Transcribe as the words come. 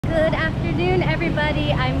afternoon,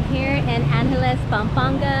 everybody. I'm here in Angeles,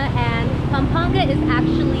 Pampanga, and Pampanga is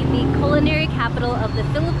actually the culinary capital of the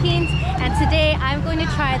Philippines. And today I'm going to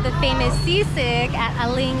try the famous sisig at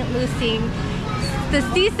Aling Lucing, the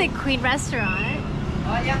Sisig Queen restaurant.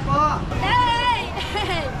 Oh, yeah po. Hey!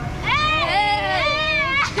 Hey!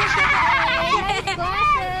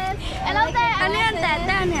 Hello there!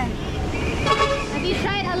 Have you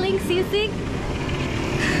tried Aling Sisig?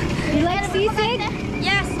 You like sisig?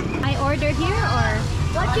 Yes. I order here or?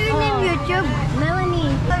 What's your name, YouTube?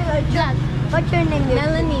 Melanie. Vlog. What's your name, YouTube?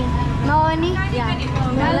 Melanie. Melanie? Yeah.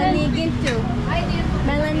 Melanie Guintu.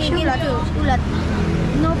 Melanie Guintu. Sulat.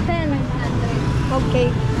 No pen. Okay.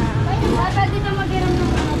 Pwede na mag-iram ng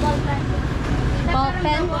mga ball pen. Ball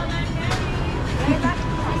pen?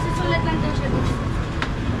 Isusulat lang din siya dito.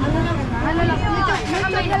 Ano lang?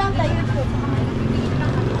 YouTube na lang tayo, YouTube.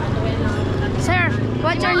 Sir,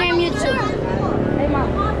 what's your name, YouTube? Hey, Mom.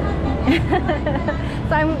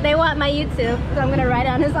 So they want my YouTube, so I'm gonna write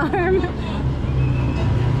it on his arm.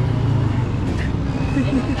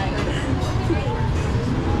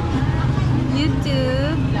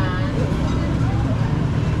 YouTube.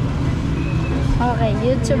 Okay,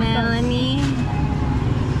 YouTube. Melanie.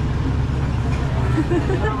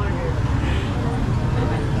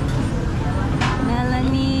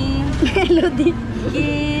 Melanie. Melody.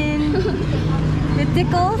 It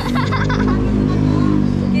tickles.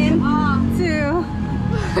 Guintu.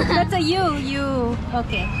 That's a you.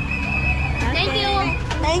 Okay. Thank you.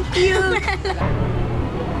 Thank you.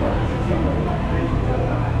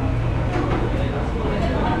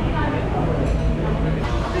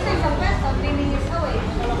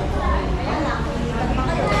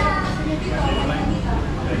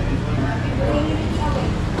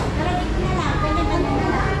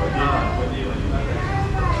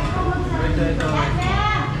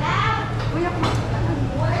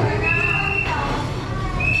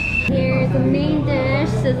 Here's the main dish,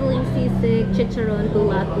 sizzling sisig, chicharon,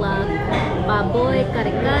 bulaklak, baboy,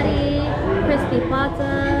 kare-kare, crispy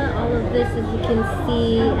pata, all of this as you can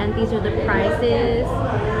see, and these are the prices.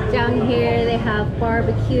 Down here they have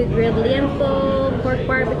barbecue grilled liempo, pork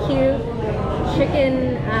barbecue,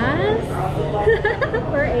 chicken ass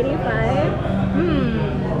for 85.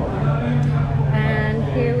 And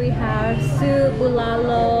here we have soup,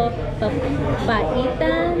 bulalo,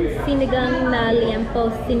 baitan, sinigang na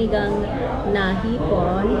liempo, sinigang na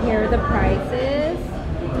hipon. Here are the prices.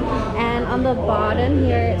 And on the bottom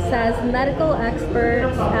here it says medical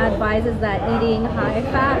experts advises that eating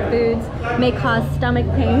high-fat foods may cause stomach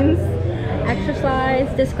pains. Exercise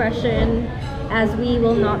discretion, as we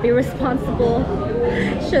will not be responsible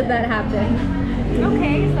should that happen.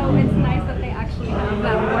 Okay, so it's nice that they actually have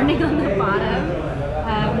that warning on the bottom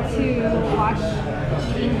to watch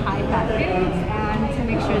eating high-fat foods and to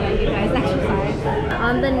make sure that you guys exercise.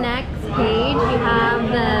 On the next page, you have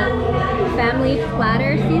the family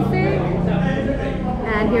platter sisig,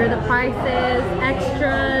 and here are the prices: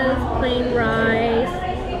 extras, plain rice.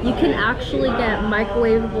 You can actually get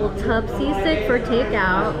microwavable tub sisig for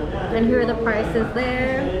takeout, and here are the prices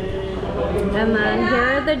there. And then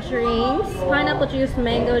here are the drinks: pineapple juice,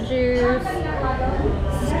 mango juice,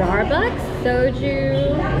 Starbucks,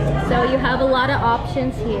 soju. So you have a lot of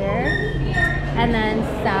options here. And then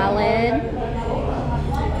salad,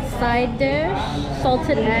 side dish,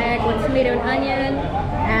 salted egg with tomato and onion,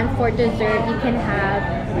 and for dessert you can have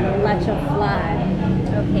leche flan.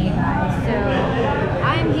 Okay guys, so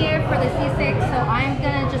I'm here for the sisig, so I'm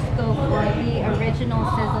gonna just go for the original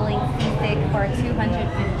sizzling sisig for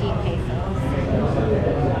 250 pesos.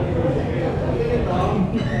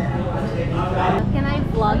 Can I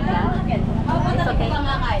vlog that? It's okay.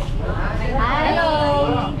 Hi. Hello.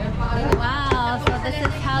 Wow, so this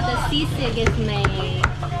is how the sisig is made.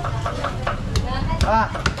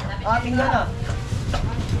 Tingnan na.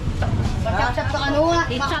 Chop-chop sa kanunga.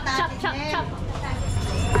 Chop.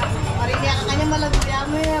 Parinig ka kanya malagya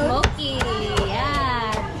mo yun. Smoky, yeah.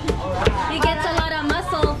 He gets a lot of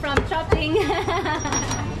muscle from chopping.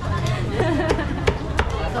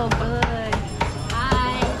 So good.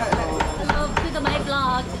 Hi. Hello to my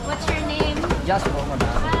vlog. What's your name? Just for more.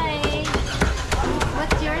 Hi.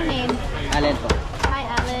 What's your name? Alan po. Hi,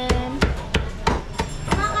 Alan.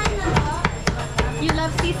 You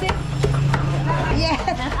love sisig? Yes.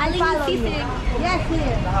 Aling Sisig. Yes,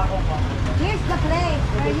 here. Here's the place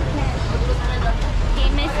where you can. Okay,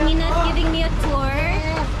 Miss Nina's giving me a tour.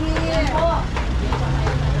 Yes, here.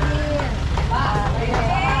 Here.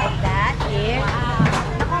 Like that, here. Wow.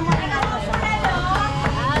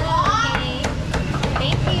 Okay.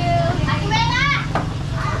 Thank you.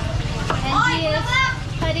 And he is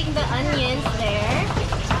cutting the onions there.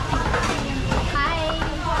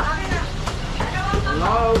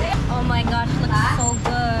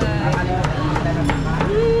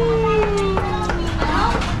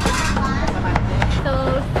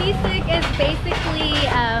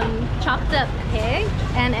 the pig,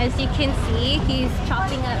 and as you can see, he's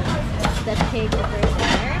chopping up the pig over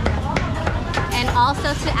there. And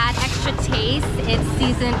also to add extra taste, it's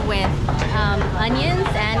seasoned with onions,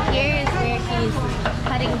 and here is where he's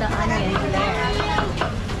cutting the onions there.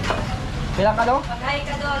 Pila ka do?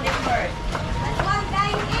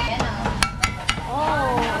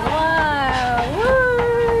 Oh, wow! Woo!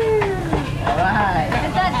 Alright.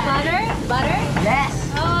 Is that butter? Butter? Yes!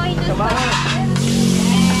 Oh, he just Come on.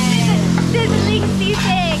 sizzling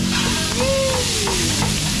sisig!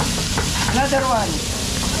 Another one.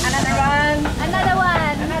 Another one. Another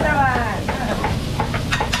one! Another one.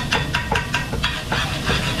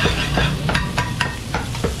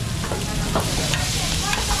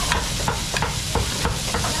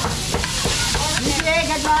 Sige,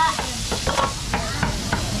 gadwa.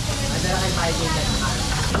 Madala kay Friday.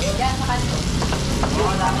 Yan sa kanto.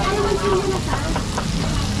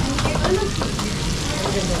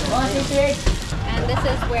 Oh, sisig. And this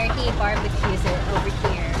is where he barbecues it over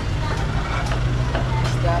here.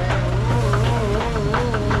 Got it.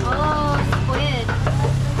 Oh, squid!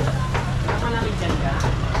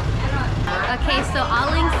 Okay, so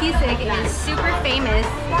Aling Sisig is super famous.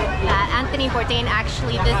 Anthony Bourdain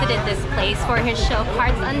actually visited this place for his show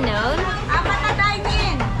Parts Unknown. Apat na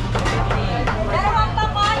dine-in. Dalawang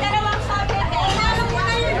bako, dalawang sote. Inalo mo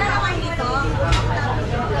na yung dalawang dito.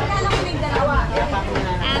 Inalo mo na yung dalawa.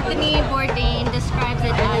 Anthony Bourdain describes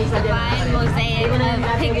it as a fine mosaic of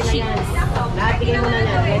pig cheeks. Natignan mo na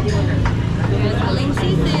yan. Ready mo na. Here's Aling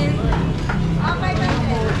Sisig. Okay,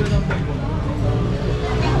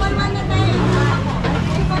 equal one na tayo.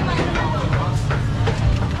 Equal one.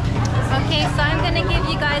 Okay, so I'm gonna give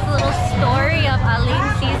you guys a little story of Aling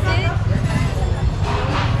Sisig.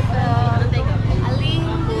 So, Aling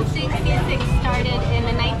Lucing Sisig started in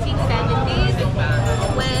the 1970s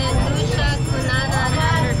when Lucia Cunana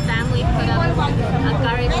and her family put up a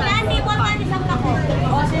garitan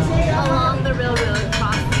along the railroad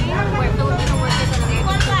crossing where Filipino workers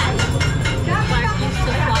and their Clark used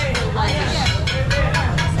to flock for lunch.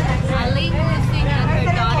 Aling Lucing and her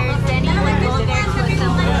daughter Zenny would go there to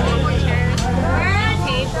assemble table chairs and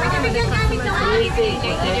tape for the customers to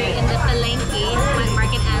eat either in the Palenque when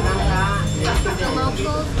market animals. The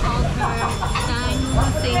locals called her Aling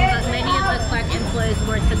Lucing, but many of the Clark employees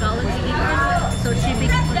were Tagalog speakers, so she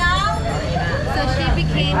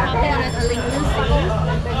became popular as Aling Lucing.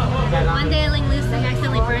 One day, Aling Lucing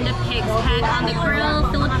accidentally burned a pig's head on the grill.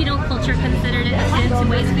 Filipino culture considered it a sin to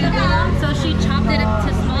waste food, so she chopped it up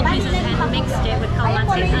to small pieces and mixed it with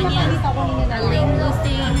calamansi and onions. Aling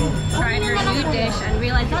Lucing tried her new dish and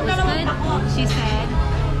realized it was good. She said,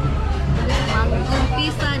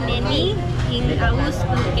 "Mag-umpisa nini, in-awus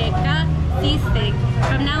keka, sisig.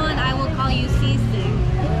 From now on, I will call you sisig."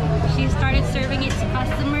 She started serving it to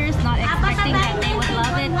customers, not expecting that they would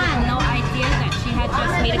love it, with no idea that she had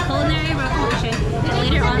just made a culinary revolution and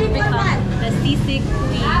later on become the Sisig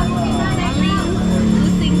Queen. Aling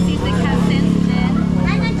Lucing Sisig has since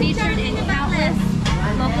been featured in countless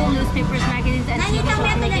local newspapers, magazines, and TV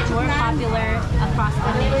shows to make it more popular across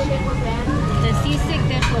the nation. The Sisig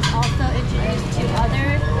dish was also introduced to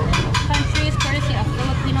other countries courtesy of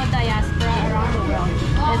Filipino diaspora around the world.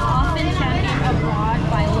 It is often championed abroad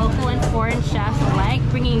by local and foreign chefs alike,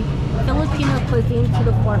 bringing Filipino cuisine to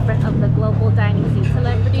the forefront of the global dining scene.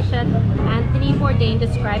 Celebrity chef Anthony Bourdain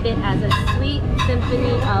described it as a sweet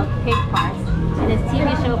symphony of pig parts in his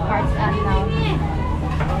TV show Parts Unknown.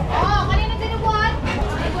 Oh, kanina tinubuan?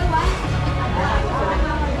 Equal one?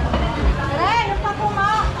 Ren, yung papo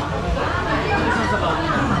mo.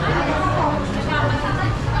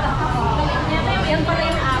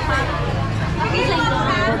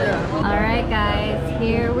 Alright guys,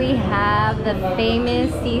 here we have the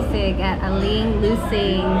famous sisig at Aling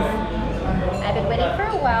Lucing's. I've been waiting for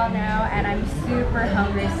a while now and I'm super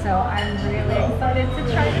hungry, so I'm really excited to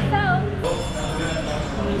try this out.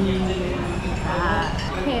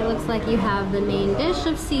 Okay, it looks like you have the main dish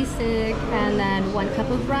of sisig and then 1 cup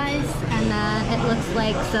of rice, and then it looks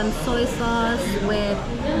like some soy sauce with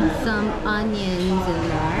some onions in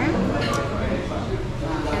there.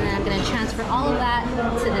 And then I'm gonna transfer all of that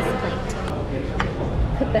to this plate.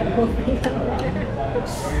 Put that whole thing up there.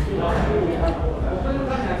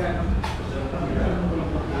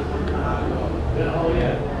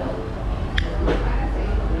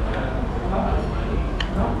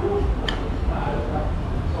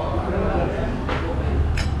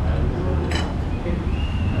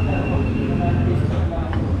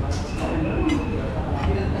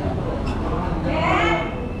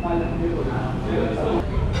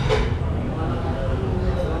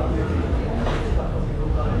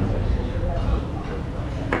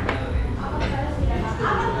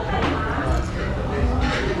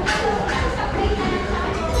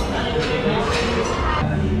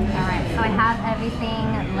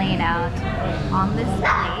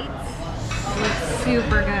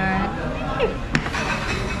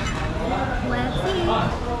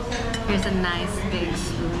 Here's a nice big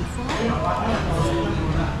spoonful.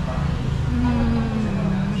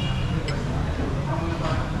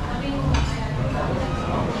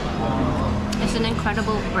 It's an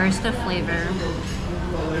incredible burst of flavor.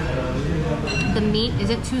 The meat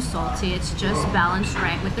isn't too salty, it's just balanced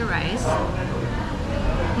right with the rice.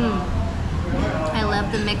 I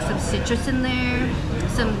love the mix of citrus in there,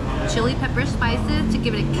 some chili pepper spices to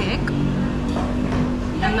give it a kick,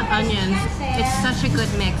 and the onions. It's such a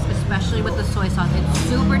good mix, especially with the soy sauce. It's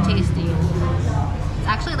super tasty. It's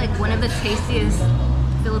actually like one of the tastiest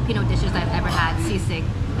Filipino dishes I've ever had, sisig.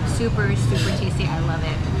 Super, super tasty. I love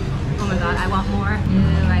it. Oh my god, I want more.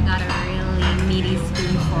 Ooh, I got a really meaty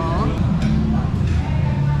spoonful.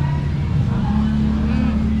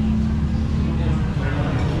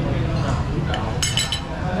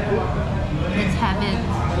 It's heaven.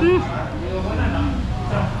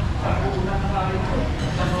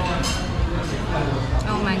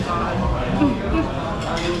 Oh my god.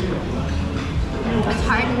 It's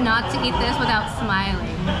hard not to eat this without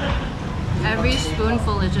smiling. Every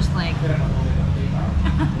spoonful is just like...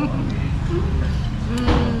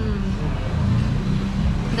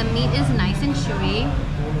 The meat is nice and chewy.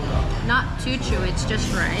 Not too chewy, it's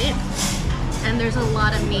just right. And there's a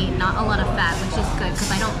lot of meat, not a lot of fat, which is good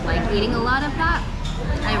because I don't like eating a lot of fat.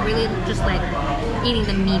 I really just like eating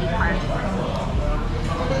the meaty part.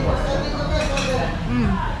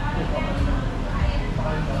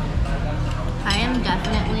 I am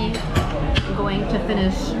definitely going to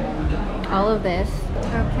finish all of this.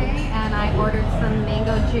 Okay, and I ordered some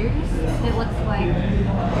mango juice. It looks like it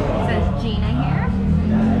says Gina here.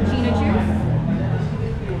 Gina juice.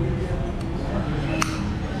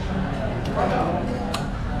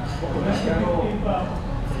 Let's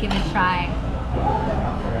give it a try.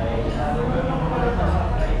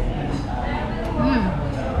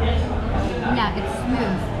 Yeah, it's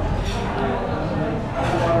smooth.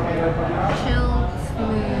 Chilled,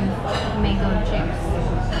 smooth mango juice.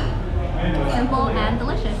 Simple and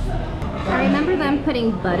delicious. I remember them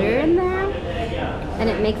putting butter in there, and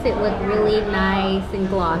it makes it look really nice and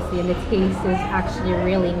glossy, and the taste is actually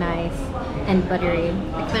really nice and buttery.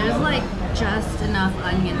 There's like just enough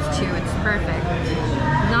onions too, it's perfect.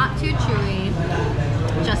 Not too chewy,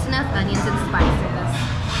 just enough onions and spices,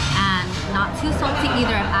 and not too salty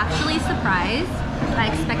either. I'm actually surprised. I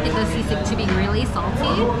expected the sisig to be really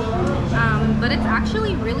salty, but it's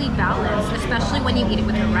actually really balanced, especially when you eat it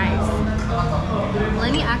with the rice.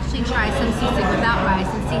 Let me actually try some sisig without rice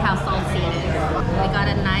and see how salty it is. I got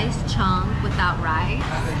a nice chunk without rice.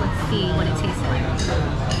 Let's see what it tastes like.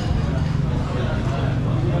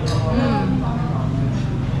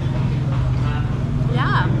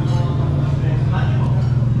 Yeah.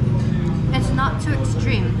 It's not too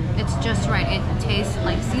extreme. It's just right. It tastes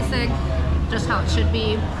like sisig, just how it should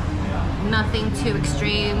be. Nothing too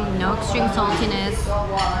extreme, no extreme saltiness,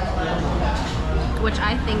 which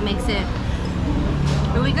I think makes it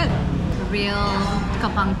really good. Real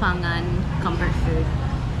Kapampangan comfort food.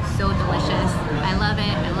 So delicious. I love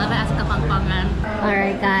it. I love it as Kapampangan.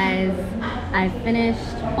 Alright guys, I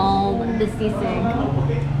finished all the sisig.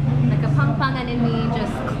 The Kapampangan in me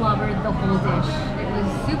just clobbered the whole dish. It was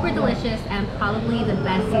super delicious and probably the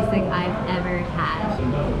best sisig I've ever had.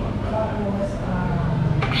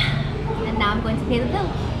 And now I'm going to pay the bill.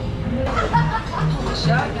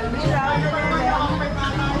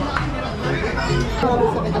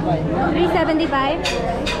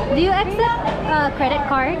 $3.75. Do you accept credit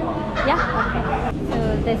card? Yeah. Okay. So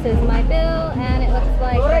this is my bill, and it looks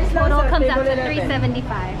like the total comes out to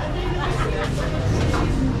 $3.75.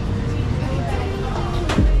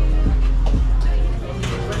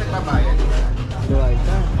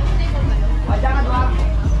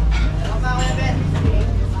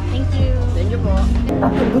 Thank you. Thank you po.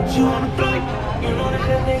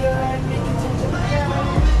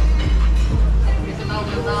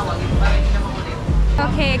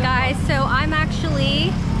 Okay guys, so I'm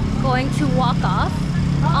actually going to walk off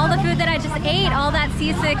all the food that I just ate, all that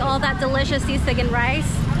sisig, all that delicious sisig and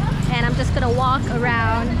rice, and I'm just gonna walk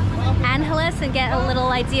around Angeles and get a little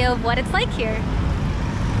idea of what it's like here.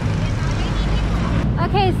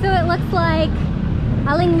 Okay, so it looks like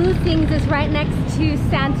Aling Lucing is right next to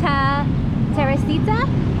Santa Teresita,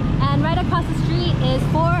 and right across the street is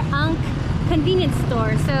 4 convenience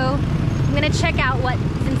store. So I'm gonna check out what's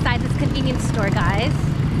inside this convenience store, guys.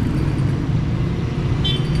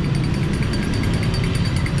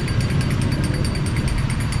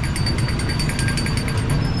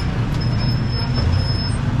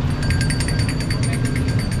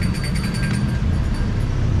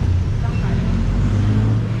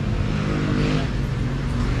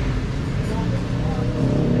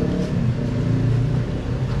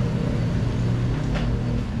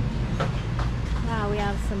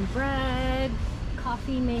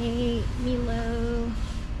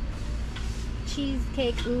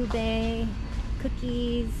 cake, ube,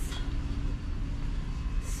 cookies,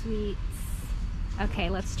 sweets. Okay,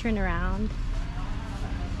 let's turn around.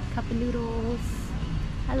 Cup of noodles.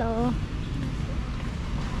 Hello.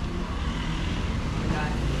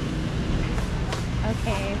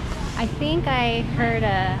 Okay, I think I heard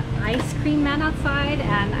a ice cream man outside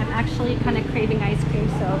and I'm actually kind of craving ice cream,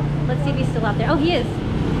 so let's see if he's still out there. Oh, he is.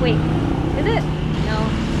 Wait, is it?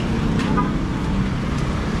 No.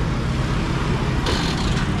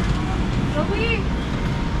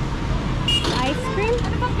 Ice cream?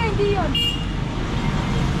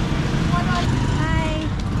 Hi.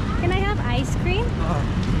 Can I have ice cream?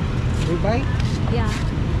 Ube? Yeah.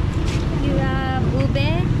 You have ube?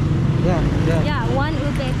 Yeah. Yeah, one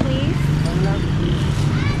ube, please.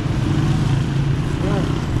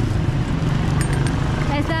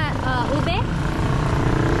 Is that ube?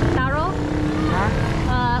 Taro? Huh?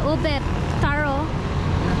 Ube taro.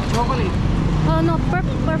 Chocolate? Oh no,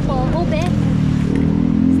 purple. Ube?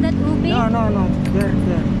 Is that ube? No. There.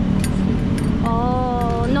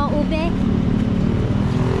 Oh, no ube?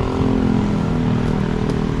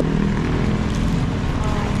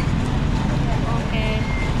 Oh, okay.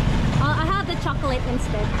 I have the chocolate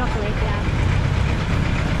instead. Chocolate, yeah.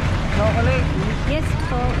 Chocolate? Yes,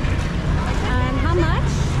 Coke. How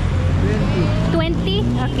much? 20. 20?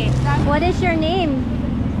 Okay. What is your name?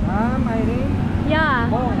 My name? Yeah.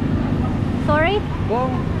 Bong. Sorry?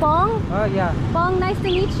 Bong? Pong? Yeah. Pong, nice to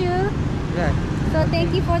meet you. Yeah. So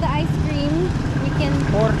thank you for the ice cream. You can...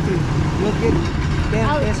 40. You get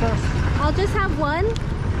 10 pesos. I'll just have one.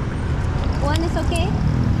 One is okay?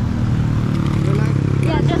 You like?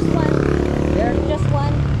 Yeah, just one. There? Just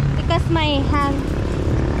one. Because my hand...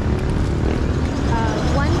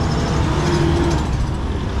 one.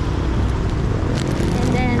 And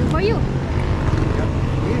then for you.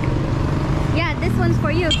 Yeah, this one's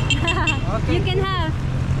for you. Okay. You can have.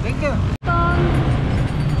 Thank you.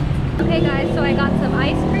 Okay guys, so I got some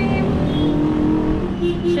ice cream,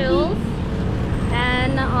 chills,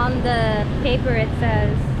 and on the paper it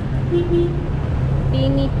says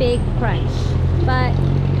Beanie Pig Crunch, but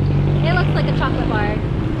it looks like a chocolate bar,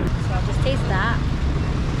 so I'll just taste that.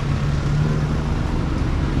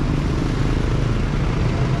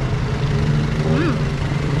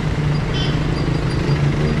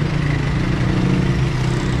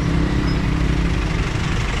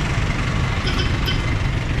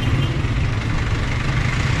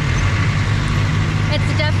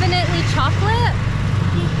 It's definitely chocolate,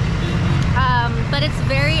 but it's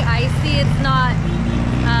very icy. It's not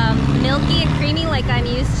milky and creamy like I'm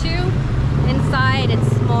used to. Inside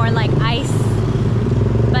it's more like ice,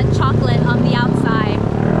 but chocolate on the outside.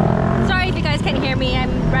 Sorry if you guys can't hear me.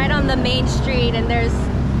 I'm right on the main street and there's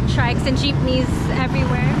trikes and jeepneys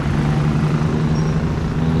everywhere.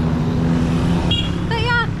 But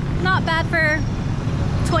yeah, not bad for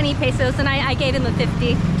 20 pesos, and I gave him a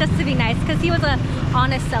 50 just to be nice because he was a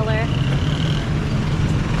honest seller.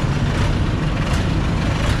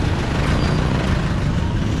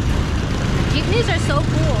 Jeepneys are so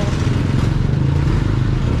cool.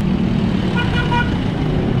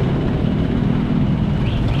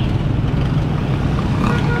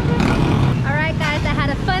 Alright guys, I had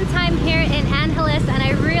a fun time here in Angeles and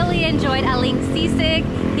I really enjoyed Aling Sisig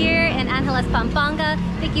here in Angeles, Pampanga.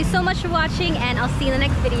 Thank you so much for watching and I'll see you in the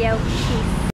next video. Peace.